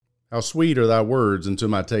How sweet are thy words unto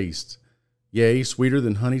my taste, yea, sweeter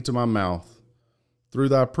than honey to my mouth. Through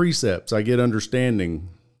thy precepts I get understanding,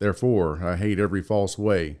 therefore I hate every false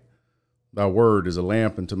way. Thy word is a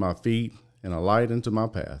lamp unto my feet, and a light unto my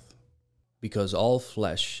path. Because all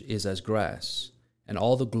flesh is as grass, and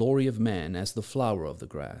all the glory of man as the flower of the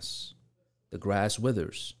grass. The grass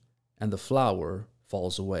withers, and the flower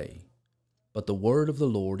falls away, but the word of the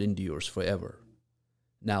Lord endures forever.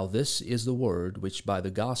 Now this is the word which by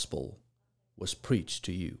the gospel was preached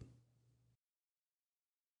to you.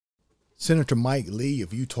 Senator Mike Lee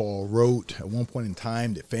of Utah wrote at one point in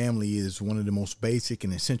time that family is one of the most basic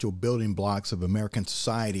and essential building blocks of American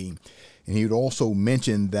society. And he would also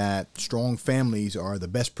mention that strong families are the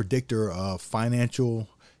best predictor of financial,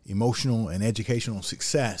 emotional, and educational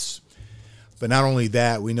success. But not only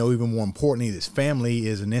that, we know even more importantly, this family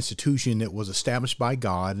is an institution that was established by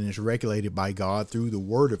God and is regulated by God through the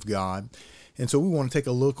Word of God. And so we want to take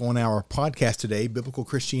a look on our podcast today, Biblical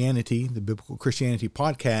Christianity, the Biblical Christianity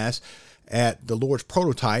podcast, at the Lord's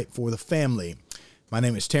prototype for the family. My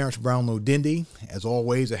name is Terrence Brownlow Dindy. As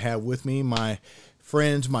always, I have with me my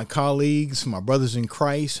friends, my colleagues, my brothers in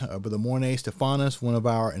Christ, Brother Mornay Stephanus, one of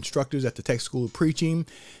our instructors at the Texas School of Preaching,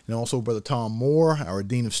 and also Brother Tom Moore, our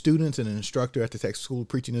Dean of Students and an instructor at the Texas School of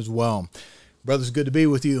Preaching as well. Brothers, good to be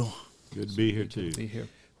with you. Good to be here, too. Good to be here.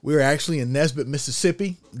 We're actually in Nesbitt,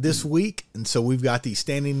 Mississippi this week, and so we've got the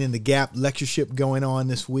Standing in the Gap lectureship going on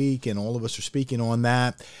this week, and all of us are speaking on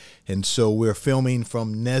that. And so we're filming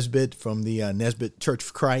from Nesbitt, from the Nesbitt Church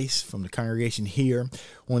of Christ, from the congregation here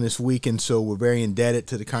on this week. And so we're very indebted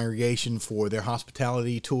to the congregation for their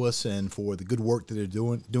hospitality to us and for the good work that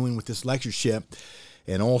they're doing with this lectureship,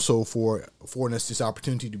 and also for affording us this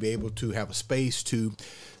opportunity to be able to have a space to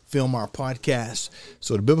film our podcast.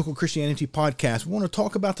 So the Biblical Christianity podcast, we want to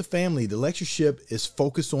talk about the family. The lectureship is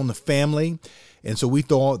focused on the family. And so we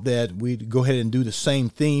thought that we'd go ahead and do the same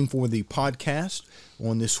theme for the podcast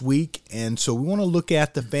on this week. And so we want to look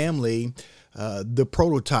at the family, the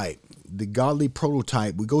prototype, the godly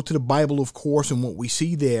prototype. We go to the Bible, of course, and what we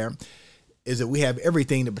see there is that we have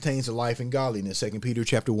everything that pertains to life and godliness. 2 Peter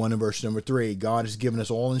chapter 1 and verse number 3. God has given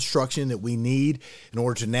us all instruction that we need in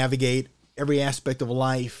order to navigate every aspect of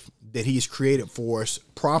life that he has created for us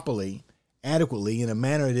properly, adequately, in a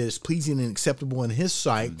manner that is pleasing and acceptable in his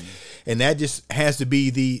sight. Mm-hmm. And that just has to be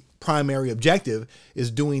the primary objective, is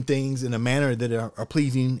doing things in a manner that are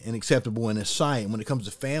pleasing and acceptable in his sight. And when it comes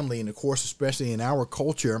to family, and of course, especially in our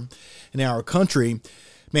culture, in our country,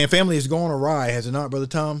 man, family has gone awry, has it not, Brother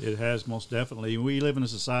Tom? It has, most definitely. We live in a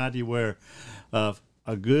society where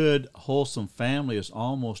a good, wholesome family is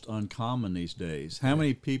almost uncommon these days. How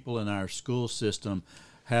many people in our school system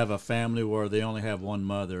have a family where they only have one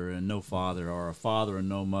mother and no father, or a father and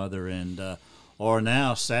no mother, and or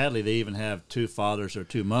now, sadly, they even have two fathers or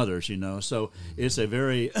two mothers, you know. So it's a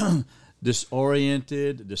very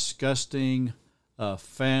disoriented, disgusting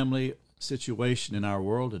family situation in our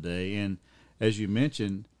world today. And as you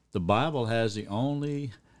mentioned, the Bible has the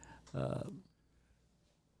only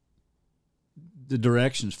the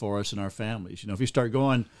directions for us in our families. You know, if you start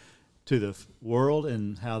going to the world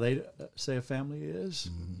and how they say a family is,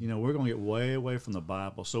 you know, we're going to get way away from the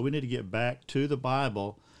Bible. So we need to get back to the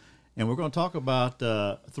Bible, and we're going to talk about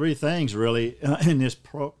three things really in this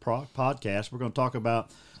podcast. We're going to talk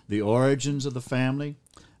about the origins of the family,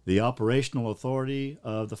 the operational authority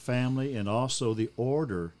of the family, and also the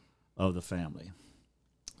order of the family.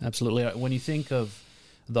 Absolutely. When you think of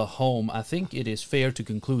the home, I think it is fair to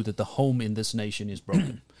conclude that the home in this nation is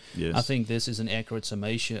broken. Yes. I think this is an accurate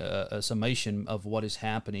summation of what is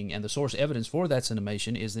happening, and the source evidence for that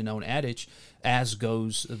summation is the known adage, as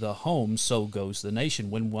goes the home, so goes the nation.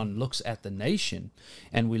 When one looks at the nation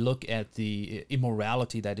and we look at the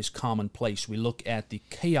immorality that is commonplace, we look at the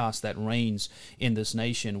chaos that reigns in this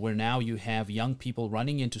nation, where now you have young people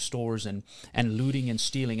running into stores and looting and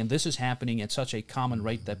stealing, and this is happening at such a common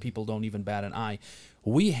rate that people don't even bat an eye.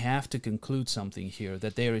 We have to conclude something here,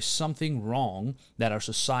 that there is something wrong, that our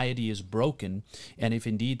society is broken, and if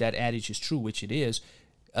indeed that adage is true, which it is,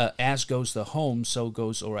 as goes the home, so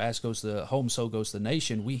goes, or as goes the home, so goes the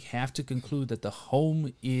nation. We have to conclude that the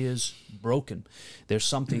home is broken. There's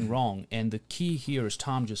something wrong. And the key here, as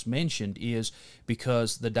Tom just mentioned, is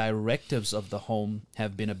because the directives of the home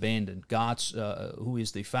have been abandoned. God's, who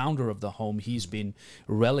is the founder of the home, he's been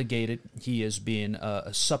relegated. He has been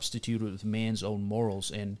substituted with man's own morals,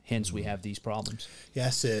 and hence we have these problems. Yeah,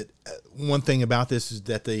 I said one thing about this is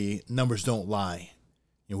that the numbers don't lie.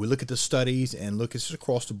 You know, we look at the studies and look at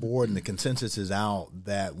across the board, and the consensus is out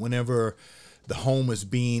that whenever the home is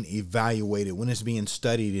being evaluated, when it's being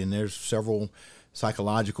studied, and there's several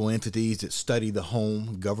psychological entities that study the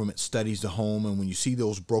home. Government studies the home. And when you see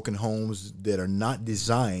those broken homes that are not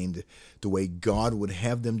designed the way God would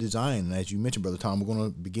have them designed, and as you mentioned, Brother Tom, we're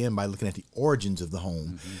going to begin by looking at the origins of the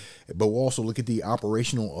home, but we'll also look at the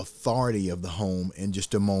operational authority of the home in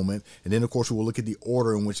just a moment. And then, of course, we'll look at the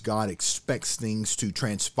order in which God expects things to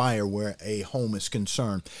transpire where a home is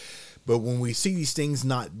concerned. But when we see these things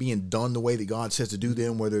not being done the way that God says to do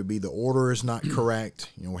them, whether it be the order is not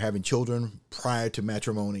correct, we're having children prior to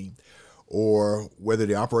matrimony, or whether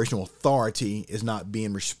the operational authority is not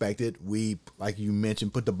being respected, we, like you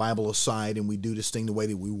mentioned, put the Bible aside and we do this thing the way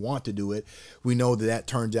that we want to do it, we know that that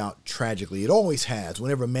turns out tragically. It always has.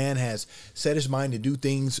 Whenever a man has set his mind to do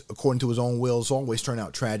things according to his own will, it's always turned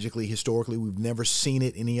out tragically. Historically, we've never seen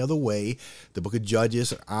it any other way. The book of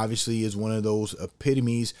Judges obviously is one of those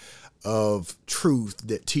epitomes of truth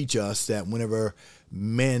that teach us that whenever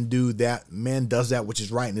man does that which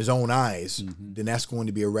is right in his own eyes, then that's going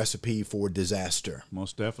to be a recipe for disaster.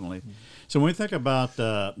 Most definitely. So when we think about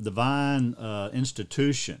divine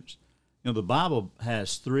institutions, the Bible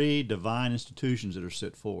has 3 divine institutions that are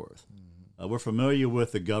set forth. We're familiar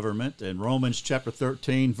with the government, and Romans chapter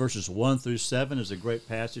 13, verses 1 through 7 is a great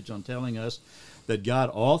passage on telling us that God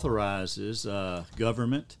authorizes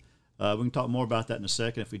government. We can talk more about that in a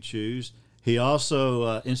second if we choose. He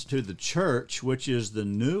also instituted the church, which is the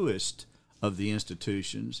newest of the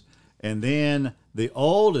institutions. And then the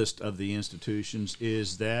oldest of the institutions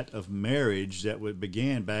is that of marriage that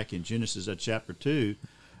began back in Genesis chapter 2,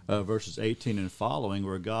 verses 18 and following,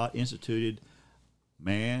 where God instituted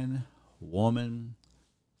man, woman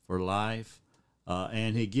for life.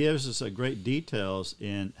 And he gives us great details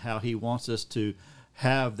in how he wants us to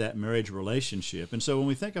have that marriage relationship. And so when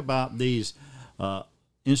we think about these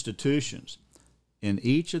institutions, in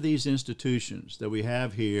each of these institutions that we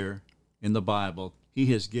have here in the Bible, he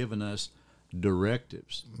has given us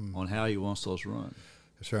directives on how he wants those run.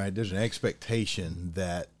 That's right. There's an expectation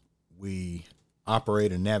that we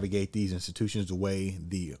operate and navigate these institutions the way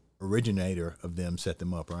the originator of them set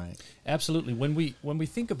them up, right? Absolutely. When we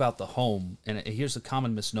think about the home, and here's a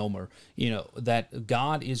common misnomer, that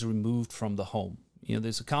God is removed from the home.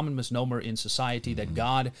 There's a common misnomer in society that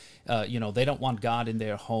God, they don't want God in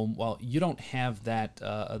their home. Well, you don't have that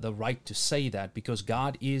the right to say that, because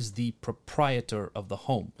God is the proprietor of the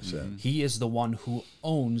home. He is the one who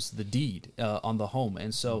owns the deed on the home.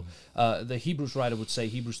 And so the Hebrews writer would say,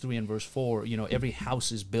 Hebrews 3 and verse 4, every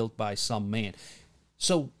house is built by some man.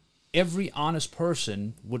 So every honest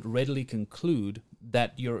person would readily conclude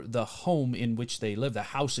that the home in which they live, the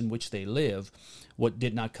house in which they live,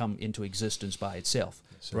 did not come into existence by itself,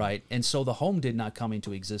 right? And so the home did not come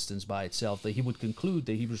into existence by itself. He would conclude,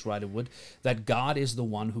 the Hebrews writer would, that God is the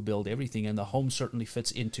one who built everything, and the home certainly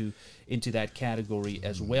fits into that category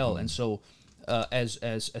as well. And so,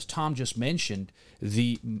 as Tom just mentioned,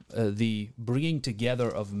 the bringing together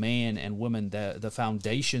of man and woman, the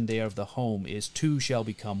foundation there of the home is 2 shall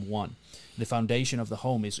become 1. The foundation of the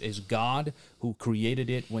home is God, who created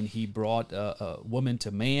it when he brought woman to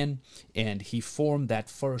man, and he formed that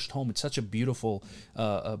first home. It's such a beautiful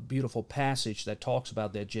passage that talks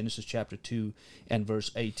about that, Genesis chapter 2 and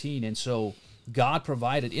verse 18. And so God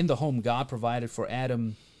provided, in the home, God provided for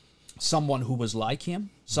Adam someone who was like him,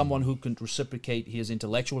 someone who could reciprocate his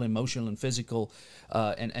intellectual, emotional, and physical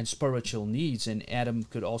and spiritual needs. And Adam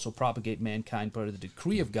could also propagate mankind per the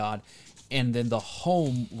decree of God. And then the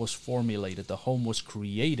home was formulated. The home was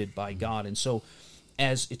created by God. And so,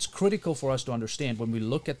 as it's critical for us to understand, when we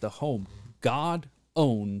look at the home, God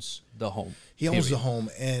owns the home. He owns the home,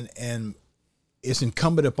 and it's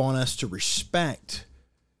incumbent upon us to respect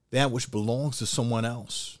that which belongs to someone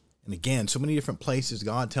else. And again, so many different places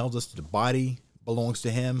God tells us the body belongs to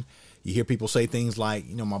him. You hear people say things like,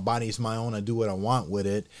 my body is my own, I do what I want with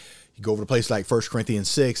it. You go over to a place like 1 Corinthians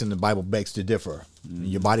 6, and the Bible begs to differ.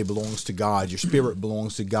 Your body belongs to God. Your spirit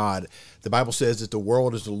belongs to God. The Bible says that the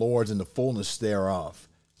world is the Lord's and the fullness thereof.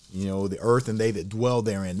 The earth and they that dwell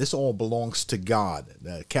therein. This all belongs to God.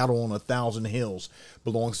 The cattle on 1,000 hills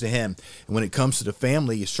belongs to him. And when it comes to the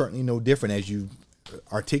family, it's certainly no different. As you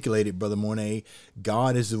articulated, Brother Mornay,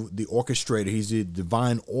 God is the orchestrator. He's the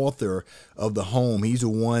divine author of the home. He's the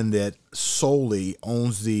one that solely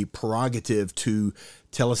owns the prerogative to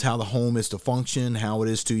tell us how the home is to function, how it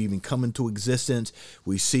is to even come into existence.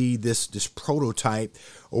 We see this prototype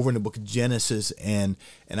over in the book of Genesis, and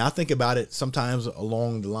I think about it sometimes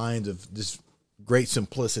along the lines of this great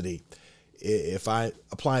simplicity. If I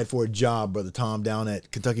applied for a job, Brother Tom, down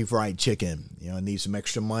at Kentucky Fried Chicken, I need some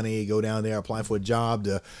extra money, go down there, apply for a job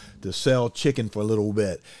to sell chicken for a little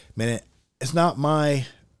bit. Man, it's not my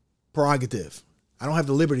prerogative. I don't have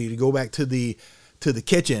the liberty to go back to the to the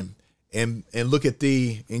kitchen and look at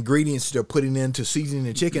the ingredients they're putting into seasoning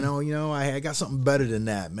the chicken. Oh, I got something better than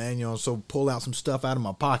that, man. So pull out some stuff out of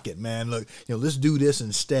my pocket, man. Look, let's do this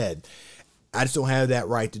instead. I just don't have that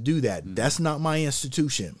right to do that. That's not my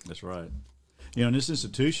institution. That's right. And this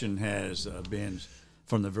institution has been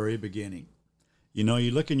from the very beginning. You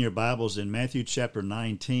look in your Bibles in Matthew chapter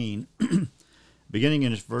 19, beginning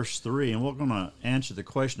in verse 3, and we're going to answer the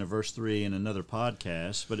question of verse 3 in another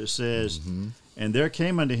podcast, but it says, And there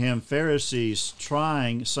came unto him Pharisees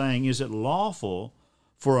trying, saying, Is it lawful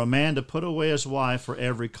for a man to put away his wife for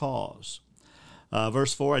every cause?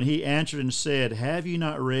 Verse 4, And he answered and said, Have you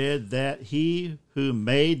not read that he who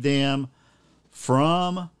made them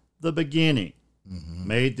from the beginning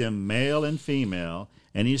made them male and female?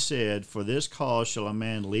 And he said, For this cause shall a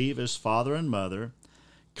man leave his father and mother,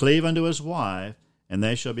 cleave unto his wife, and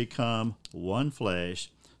they shall become one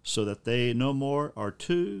flesh, so that they no more are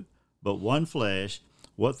two, but one flesh.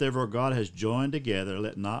 Whatever God has joined together,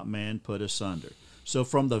 let not man put asunder. So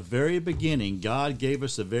from the very beginning, God gave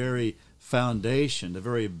us the very foundation, the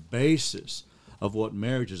very basis of what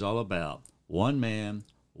marriage is all about. One man,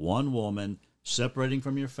 one woman, separating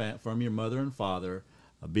from your mother and father,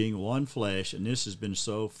 being one flesh, and this has been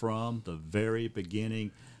so from the very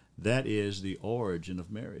beginning. That is the origin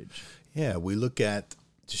of marriage. Yeah, we look at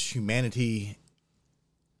just humanity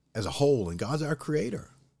as a whole, and God's our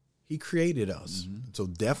creator. He created us. So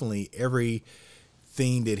definitely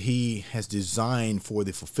everything that he has designed for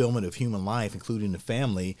the fulfillment of human life, including the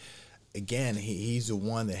family, again, he's the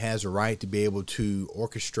one that has a right to be able to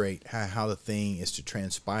orchestrate how the thing is to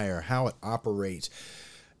transpire, how it operates.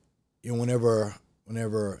 Whenever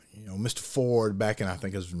Mr. Ford back in, I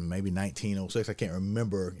think it was maybe 1906, I can't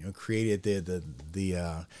remember, created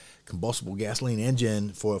the combustible gasoline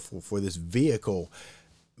engine for this vehicle.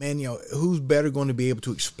 Man, who's better going to be able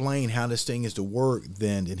to explain how this thing is to work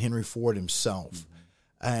than Henry Ford himself?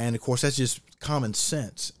 And of course, that's just common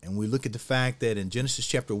sense. And we look at the fact that in Genesis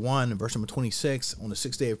chapter 1, verse number 26, on the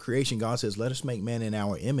sixth day of creation, God says, Let us make man in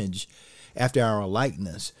our image, after our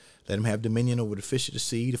likeness. Let him have dominion over the fish of the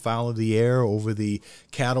sea, the fowl of the air, over the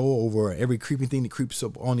cattle, over every creeping thing that creeps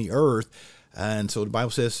up on the earth. And so the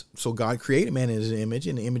Bible says, so God created man in his image.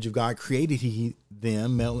 In the image of God created he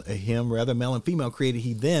them, male and female created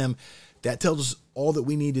he them. That tells us all that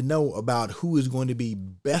we need to know about who is going to be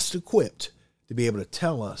best equipped to be able to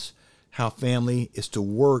tell us how family is to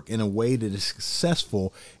work in a way that is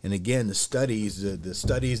successful. And again, the studies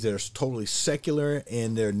that are totally secular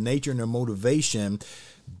in their nature and their motivation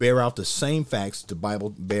bear out the same facts the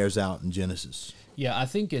Bible bears out in Genesis. Yeah, I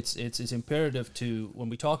think it's imperative to, when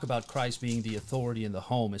we talk about Christ being the authority in the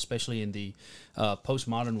home, especially in the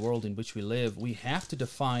postmodern world in which we live, we have to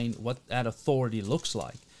define what that authority looks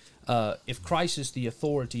like. If Christ is the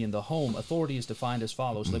authority in the home, authority is defined as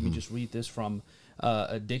follows. Let me just read this from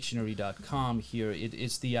dictionary.com here.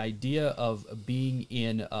 It's the idea of being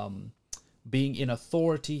in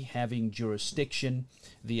authority, having jurisdiction,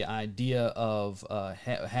 the idea of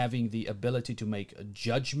having the ability to make a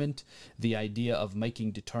judgment, the idea of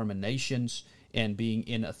making determinations, and being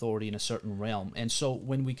in authority in a certain realm. And so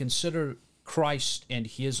when we consider Christ and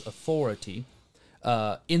his authority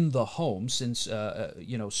in the home, since,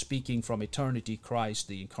 speaking from eternity, Christ,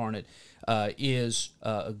 the incarnate, is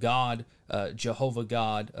God, Jehovah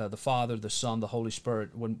God, the Father, the Son, the Holy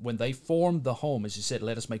Spirit. When they formed the home, as he said,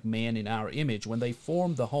 let us make man in our image. When they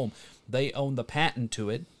formed the home, they own the patent to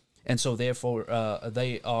it, and so therefore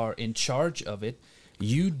they are in charge of it.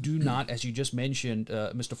 You do not, as you just mentioned,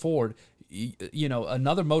 Mr. Ford,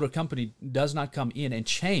 another motor company does not come in and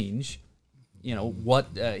change what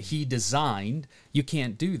he designed. You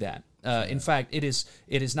can't do that. In fact, it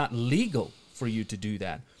is not legal for you to do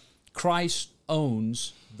that. Christ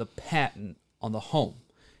owns the patent on the home.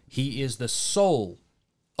 He is the sole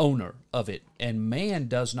owner of it, and man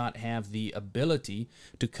does not have the ability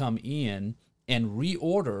to come in and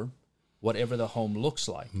reorder whatever the home looks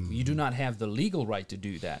like. You do not have the legal right to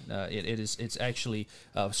do that. It's actually,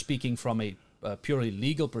 speaking from a purely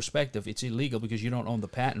legal perspective, it's illegal because you don't own the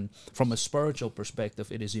patent. From a spiritual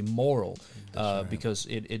perspective, it is immoral because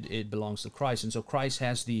it belongs to Christ. And so Christ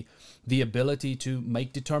has the ability to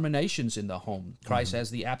make determinations in the home. Christ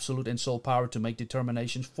has the absolute and sole power to make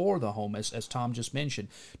determinations for the home, as Tom just mentioned,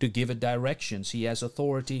 to give it directions. He has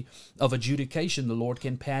authority of adjudication. The Lord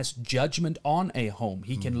can pass judgment on a home.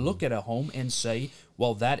 He can look at a home and say,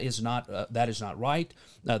 well, that is not right,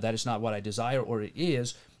 that is not what I desire, or it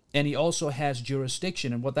is. and he also has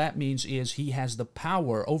jurisdiction. And what that means is he has the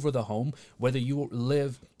power over the home, whether you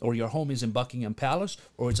live or your home is in Buckingham Palace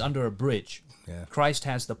or it's under a bridge. Yeah. Christ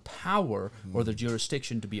has the power or the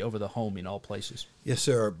jurisdiction to be over the home in all places. Yes,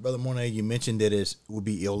 sir. Brother Mornay, you mentioned that it would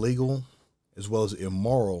be illegal as well as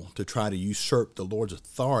immoral to try to usurp the Lord's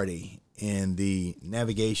authority in the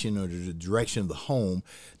navigation or the direction of the home.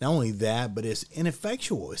 Not only that, but it's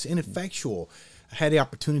ineffectual. It's ineffectual. I had the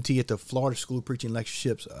opportunity at the Florida School of Preaching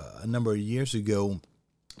Lectureships a number of years ago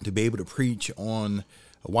to be able to preach on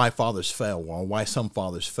why fathers fail, or why some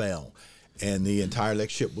fathers fail. And the entire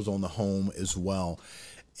lectureship was on the home as well.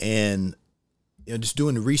 And just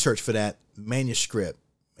doing the research for that manuscript,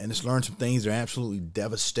 and just learned some things that are absolutely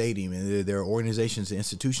devastating. And there are organizations and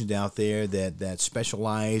institutions out there that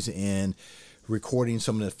specialize in recording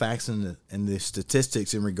some of the facts and the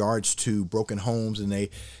statistics in regards to broken homes, and they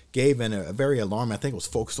gave a very alarming, I think it was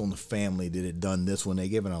focused on the family that had done this one. They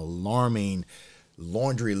gave an alarming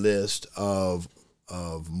laundry list of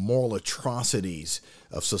moral atrocities,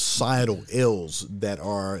 of societal ills that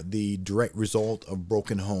are the direct result of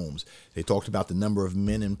broken homes. They talked about the number of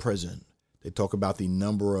men in prison. They talk about the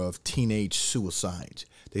number of teenage suicides.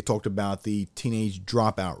 They talked about the teenage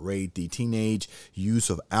dropout rate, the teenage use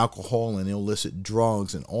of alcohol and illicit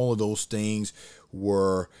drugs, and all of those things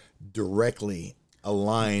were directly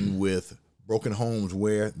aligned with broken homes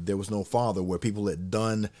where there was no father, where people had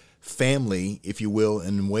done family, if you will,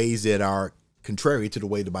 in ways that are contrary to the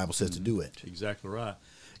way the Bible says to do it. Exactly right.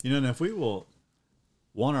 And if we will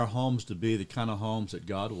want our homes to be the kind of homes that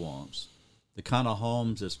God wants, the kind of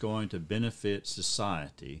homes that's going to benefit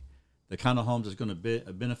society, the kind of homes that's going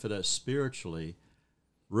to benefit us spiritually,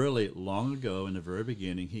 really long ago in the very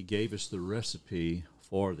beginning, he gave us the recipe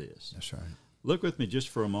for this. That's right. Look with me just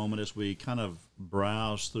for a moment as we kind of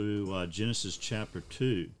browse through Genesis chapter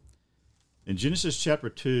 2. In Genesis chapter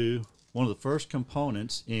 2, one of the first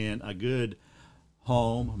components in a good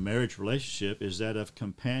home, marriage relationship, is that of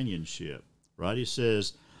companionship, right? He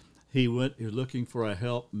says he was looking for a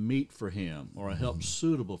help meet for him, or a help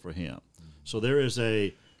suitable for him. So there is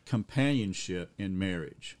a companionship in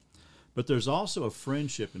marriage. But there's also a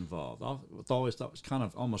friendship involved. I always thought it was kind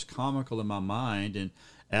of almost comical in my mind, and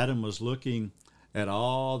Adam was looking at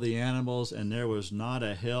all the animals, and there was not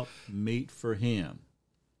a help meet for him.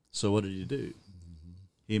 So what did he do?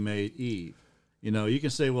 He made Eve. You can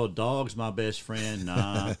say, well, dog's my best friend.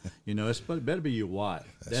 Nah, it better be your wife.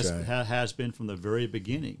 That's right. how it has been from the very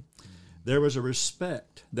beginning. There was a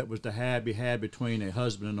respect that was to be had between a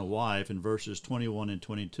husband and a wife in verses 21 and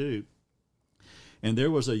 22. And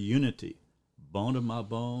there was a unity, bone of my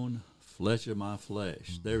bone, flesh of my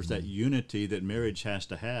flesh. There's that unity that marriage has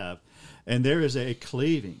to have. And there is a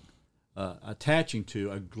cleaving, attaching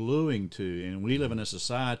to, a gluing to. And we live in a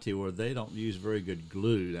society where they don't use very good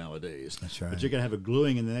glue nowadays. That's right. But you're going to have a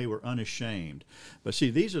gluing, and they were unashamed. But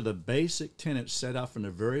see, these are the basic tenets set out from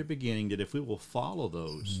the very beginning, that if we will follow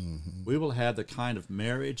those, we will have the kind of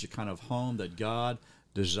marriage, the kind of home that God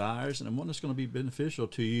desires, and one that's going to be beneficial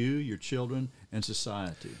to you, your children, and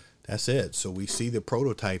society. That's it. So we see the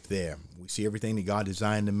prototype there. We see everything that God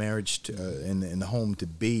designed the marriage to, and the home to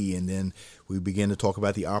be, and then we begin to talk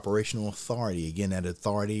about the operational authority. Again, that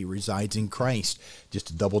authority resides in Christ. Just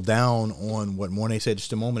to double down on what Mornay said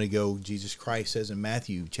just a moment ago, Jesus Christ says in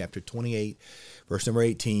Matthew chapter 28, verse number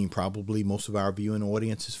 18, probably most of our viewing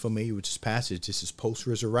audience is familiar with this passage. This is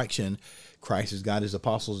post-resurrection. Christ has got his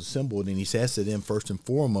apostles assembled, and he says to them, first and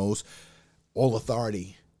foremost, all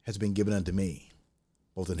authority has been given unto me,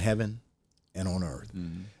 both in heaven and on earth.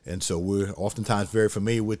 And so we're oftentimes very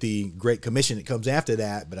familiar with the Great Commission that comes after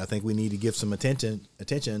that, but I think we need to give some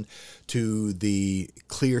attention to the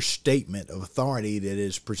clear statement of authority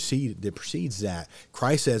that precedes that.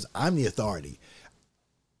 Christ says, I'm the authority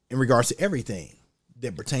in regards to everything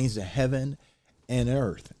that pertains to heaven and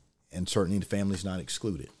earth, and certainly the family is not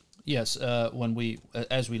excluded. Yes, as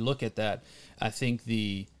we look at that, I think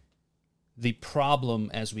the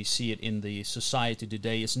problem as we see it in the society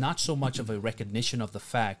today is not so much of a recognition of the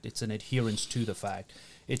fact, it's an adherence to the fact.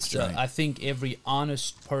 It's right. I think every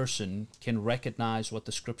honest person can recognize what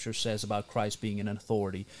the Scripture says about Christ being an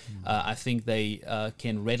authority. I think they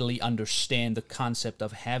can readily understand the concept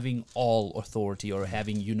of having all authority or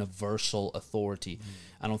having universal authority.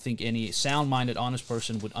 I don't think any sound-minded, honest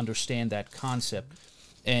person would understand that concept.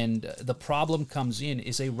 And the problem comes in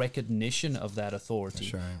is a recognition of that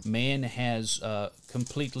authority. That's right. Man has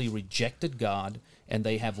completely rejected God, and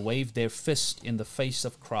they have waved their fist in the face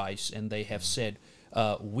of Christ, and they have said,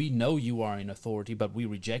 we know you are in authority, but we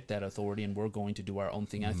reject that authority, and we're going to do our own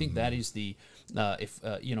thing. I think that is the if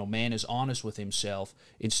man is honest with himself,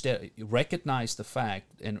 instead recognize the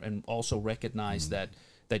fact, and also recognize that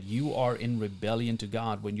you are in rebellion to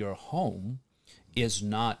God when your home is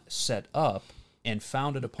not set up and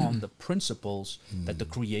founded upon the principles that the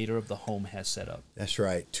creator of the home has set up. That's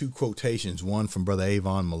right. Two quotations, one from Brother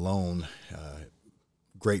Avon Malone,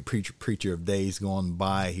 great preacher of days gone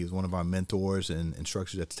by. He was one of our mentors and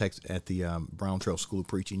instructors at the Brown Trail School of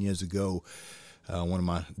Preaching years ago, one of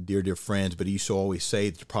my dear friends. But he used to always say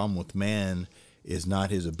that the problem with man is not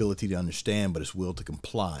his ability to understand, but his will to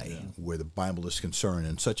comply, where the Bible is concerned.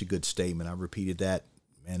 And such a good statement. I've repeated that,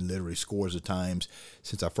 and literally scores of times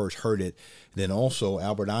since I first heard it. Then also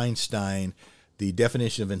Albert Einstein, the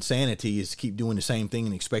definition of insanity is to keep doing the same thing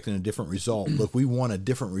and expecting a different result. Look, we want a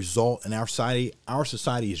different result in our society. Our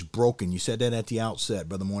society is broken. You said that at the outset,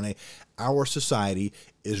 Brother Mornay. Our society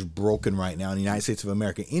is broken right now in the United States of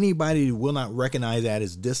America. Anybody who will not recognize that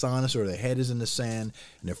is dishonest, or their head is in the sand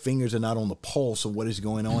and their fingers are not on the pulse of what is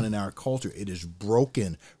going on in our culture. It is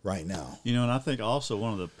broken right now. And I think also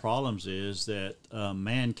one of the problems is that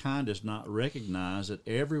mankind does not recognize that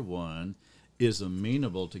everyone is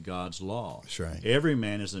amenable to God's law. That's right. Every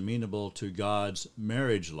man is amenable to God's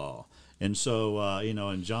marriage law. And so,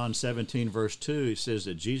 in John 17, verse 2, it says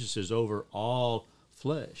that Jesus is over all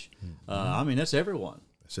flesh. That's everyone.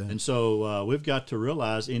 That's it. And so we've got to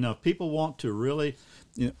realize, if people want to really,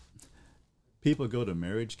 people go to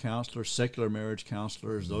marriage counselors, secular marriage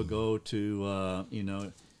counselors. They'll go to,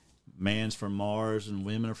 man's from Mars and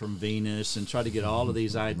women are from Venus, and try to get all of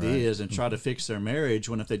these ideas and try to fix their marriage,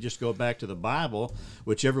 when if they just go back to the Bible,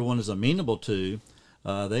 which everyone is amenable to,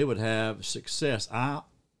 they would have success. I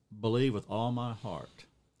believe with all my heart,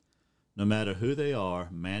 no matter who they are,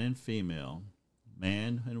 man and female,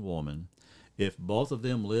 man and woman, if both of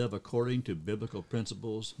them live according to biblical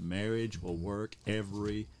principles, marriage will work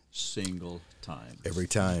every single time. Every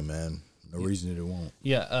time, man. No reason that it won't.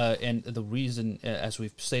 Yeah, and the reason, as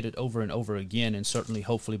we've stated over and over again, and certainly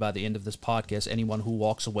hopefully by the end of this podcast, anyone who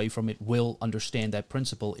walks away from it will understand that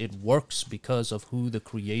principle. It works because of who the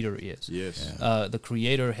Creator is. Yes. The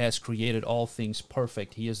Creator has created all things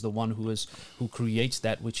perfect. He is the one who creates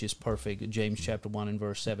that which is perfect. James chapter 1 and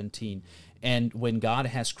verse 17. And when God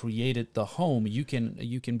has created the home, you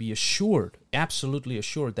can be assured, absolutely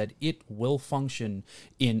assured, that it will function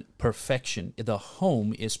in perfection. The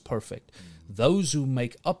home is perfect. Those who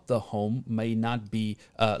make up the home may not be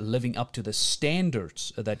living up to the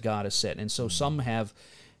standards that God has set. And so some have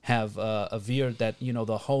averred that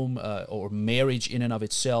the home or marriage in and of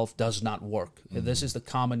itself does not work. This is the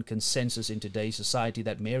common consensus in today's society,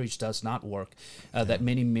 that marriage does not work, that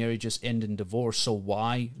many marriages end in divorce. So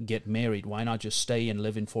why get married? Why not just stay and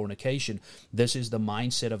live in fornication? This is the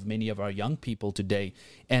mindset of many of our young people today.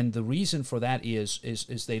 And the reason for that is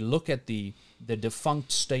they look at the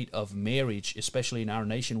defunct state of marriage, especially in our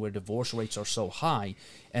nation where divorce rates are so high,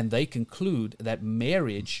 and they conclude that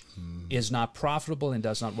marriage is not profitable and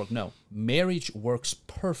does not work. No, marriage works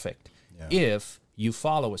perfect if you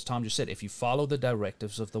follow, as Tom just said, if you follow the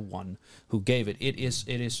directives of the one who gave it. It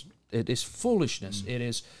is foolishness. It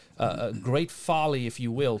is a great folly, if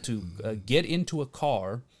you will, to get into a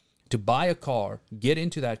car, to buy a car, get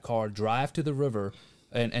into that car, drive to the river,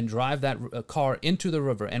 and drive that car into the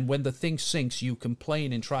river, and when the thing sinks, you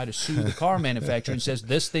complain and try to sue the car manufacturer and says,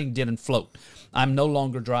 this thing didn't float. I'm no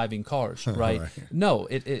longer driving cars, right? No,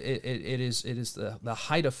 it is the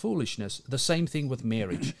height of foolishness. The same thing with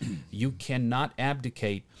marriage. You cannot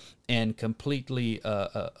abdicate and completely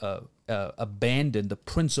abandon the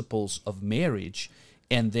principles of marriage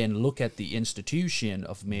and then look at the institution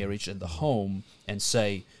of marriage and the home and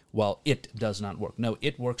say, well, it does not work. No,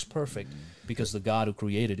 it works perfect because the God who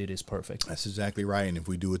created it is perfect. That's exactly right. And if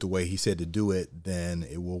we do it the way he said to do it, then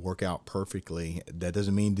it will work out perfectly. That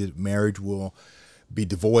doesn't mean that marriage will be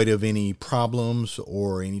devoid of any problems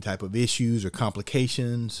or any type of issues or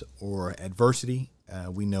complications or adversity.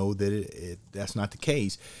 We know that that's not the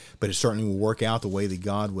case, but it certainly will work out the way that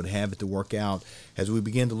God would have it to work out. As we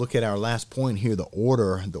begin to look at our last point here, the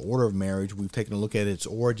order of marriage, we've taken a look at its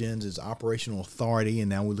origins, its operational authority, and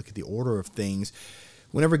now we look at the order of things.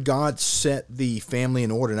 Whenever God set the family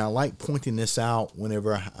in order, and I like pointing this out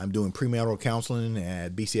whenever I'm doing premarital counseling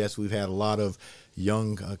at BCS, we've had a lot of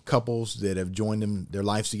young couples that have joined their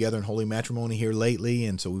lives together in holy matrimony here lately,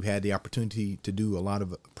 and so we've had the opportunity to do a lot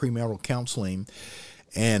of premarital counseling.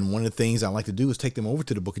 And one of the things I like to do is take them over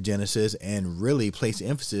to the book of Genesis and really place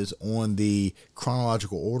emphasis on the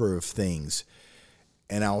chronological order of things.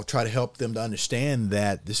 And I'll try to help them to understand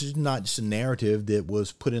that this is not just a narrative that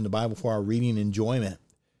was put in the Bible for our reading and enjoyment.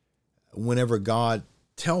 Whenever God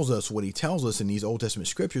tells us what he tells us in these Old Testament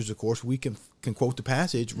scriptures, of course, we can quote the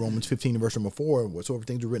passage, Romans 15 verse number 4, whatsoever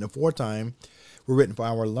things are written aforetime were written for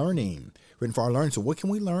our learning. So what can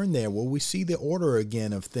we learn there? Well, we see the order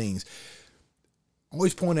again of things. I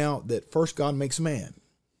always point out that first God makes man.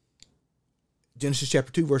 Genesis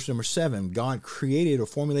chapter 2, verse number 7, God created or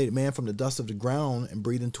formulated man from the dust of the ground and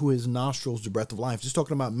breathed into his nostrils the breath of life. Just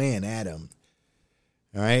talking about man, Adam.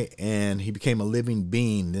 All right. And he became a living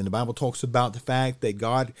being. Then the Bible talks about the fact that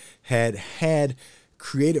God had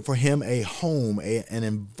created for him a home, an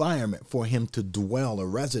environment for him to dwell, a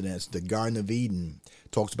residence, the Garden of Eden.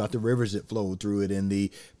 Talks about the rivers that flowed through it and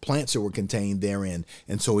the plants that were contained therein.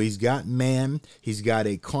 And so he's got man, he's got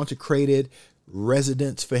a consecrated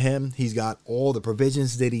residence for him. He's got all the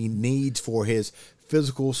provisions that he needs for his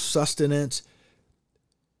physical sustenance.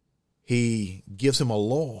 He gives him a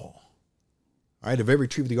law. All right, of every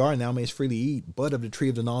tree of the garden thou mayest freely eat, but of the tree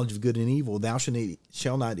of the knowledge of good and evil thou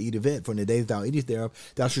shalt not eat of it, for in the day that thou eatest thereof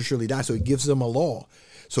thou shalt surely die. So he gives them a law.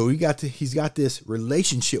 So he's got this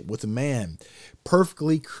relationship with a man,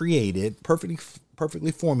 perfectly created,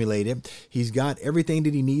 perfectly formulated. He's got everything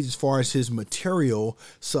that he needs as far as his material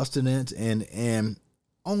sustenance, and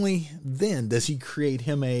only then does he create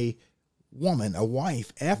him a woman, a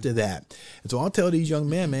wife after that. And so I'll tell these young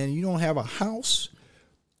men, man, you don't have a house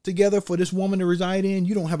together for this woman to reside in.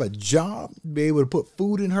 You don't have a job to be able to put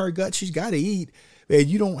food in her gut. She's got to eat. And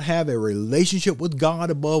you don't have a relationship with God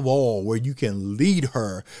above all where you can lead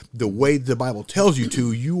her the way the Bible tells you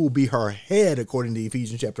to. You will be her head, according to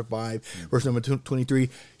Ephesians chapter 5, verse number 23.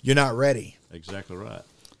 You're not ready. Exactly right.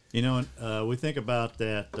 You know, we think about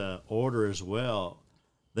that order as well.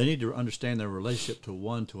 They need to understand their relationship to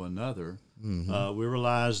one to another. Mm-hmm. We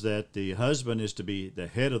realize that the husband is to be the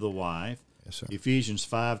head of the wife. Yes, sir. Ephesians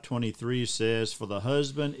 5:23 says, "For the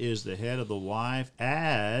husband is the head of the wife,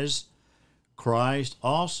 as Christ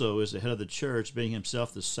also is the head of the church, being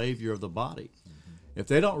himself the Savior of the body." Mm-hmm. If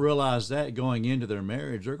they don't realize that going into their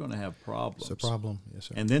marriage, they're going to have problems. It's a problem, yes,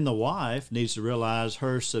 sir. And then the wife needs to realize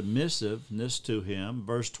her submissiveness to him.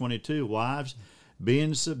 Verse 22, "Wives, be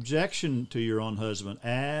in subjection to your own husband,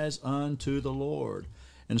 as unto the Lord."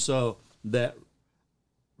 And so that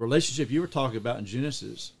relationship you were talking about in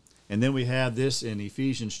Genesis, and then we have this in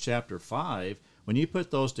Ephesians chapter 5. When you put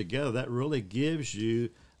those together, that really gives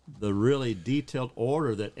you the really detailed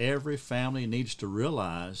order that every family needs to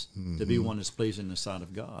realize to be one that's pleasing in the sight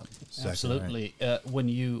of God. Absolutely. When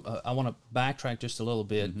you, I want to backtrack just a little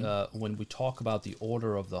bit. When we talk about the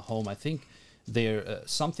order of the home, I think there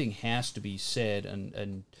something has to be said,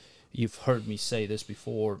 and you've heard me say this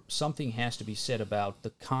before. Something has to be said about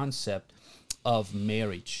the concept of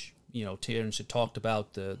marriage. You know, Terrence had talked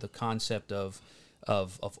about the concept of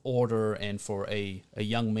order, and for a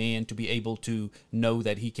young man to be able to know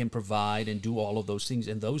that he can provide and do all of those things,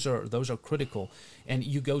 and those are critical. And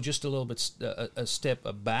you go just a little bit a step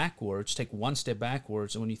backwards, take one step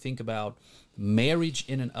backwards, and when you think about marriage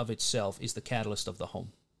in and of itself is the catalyst of the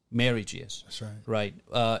home. Marriage is. That's right.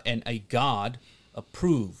 Right, and a God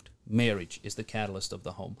approved marriage is the catalyst of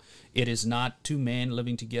the home. It is not two men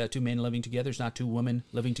living together. It's not two women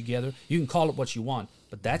living together. You can call it what you want,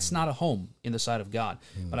 but that's not a home in the sight of God.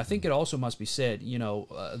 But I think it also must be said,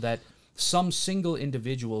 that some single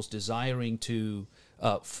individuals desiring to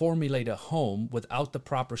formulate a home without the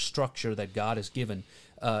proper structure that God has given,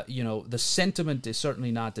 the sentiment is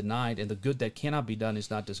certainly not denied, and the good that cannot be done is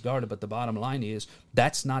not discarded. But the bottom line is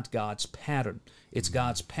that's not God's pattern. It's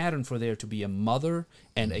God's pattern for there to be a mother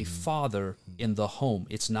and a father in the home.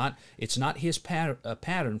 It's not His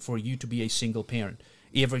pattern for you to be a single parent.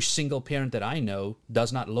 Every single parent that I know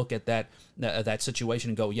does not look at that situation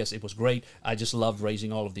and go, "Yes, it was great. I just loved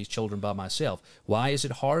raising all of these children by myself." Why is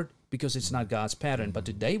it hard? Because it's not God's pattern. But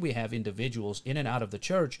today we have individuals in and out of the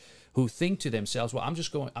church who think to themselves, "Well,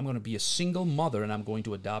 I'm going to be a single mother and I'm going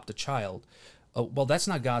to adopt a child." Well, that's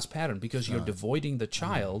not God's pattern, because you're devoiding the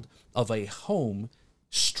child of a home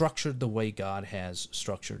structured the way God has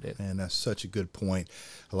structured it. And that's such a good point.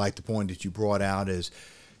 I like the point that you brought out is,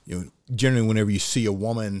 generally whenever you see a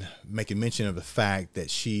woman making mention of the fact that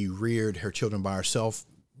she reared her children by herself,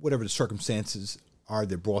 whatever the circumstances are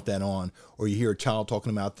that brought that on, or you hear a child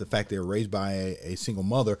talking about the fact they were raised by a single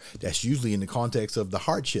mother, that's usually in the context of the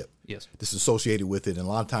hardship Yes. disassociated with it. And a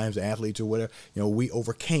lot of times athletes or whatever, we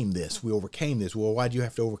overcame this. We overcame this. Well, why do you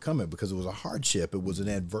have to overcome it? Because it was a hardship. It was an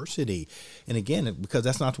adversity. And again, because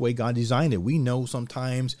that's not the way God designed it. We know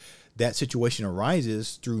sometimes that situation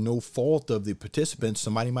arises through no fault of the participants.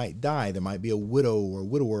 Somebody might die. There might be a widow or a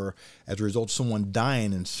widower as a result of someone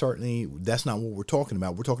dying. And certainly that's not what we're talking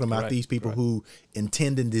about. We're talking about these people who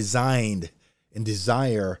intend and designed and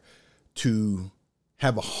desire to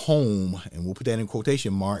have a home, and we'll put that in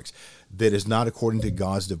quotation marks, that is not according to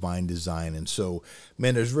God's divine design. And so,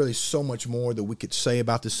 man, there's really so much more that we could say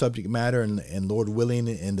about this subject matter, and Lord willing,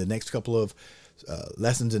 in the next couple of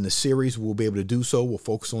lessons in the series, we'll be able to do so. We'll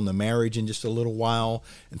focus on the marriage in just a little while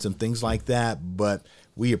and some things like that. But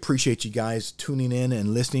we appreciate you guys tuning in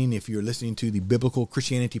and listening. If you're listening to the Biblical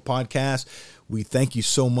Christianity Podcast, we thank you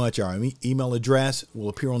so much. Our email address will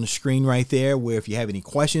appear on the screen right there, where if you have any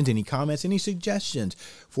questions, any comments, any suggestions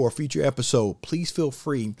for a future episode, please feel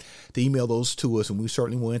free to email those to us, and we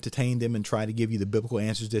certainly will entertain them and try to give you the biblical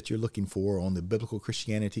answers that you're looking for on the Biblical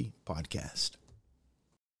Christianity Podcast.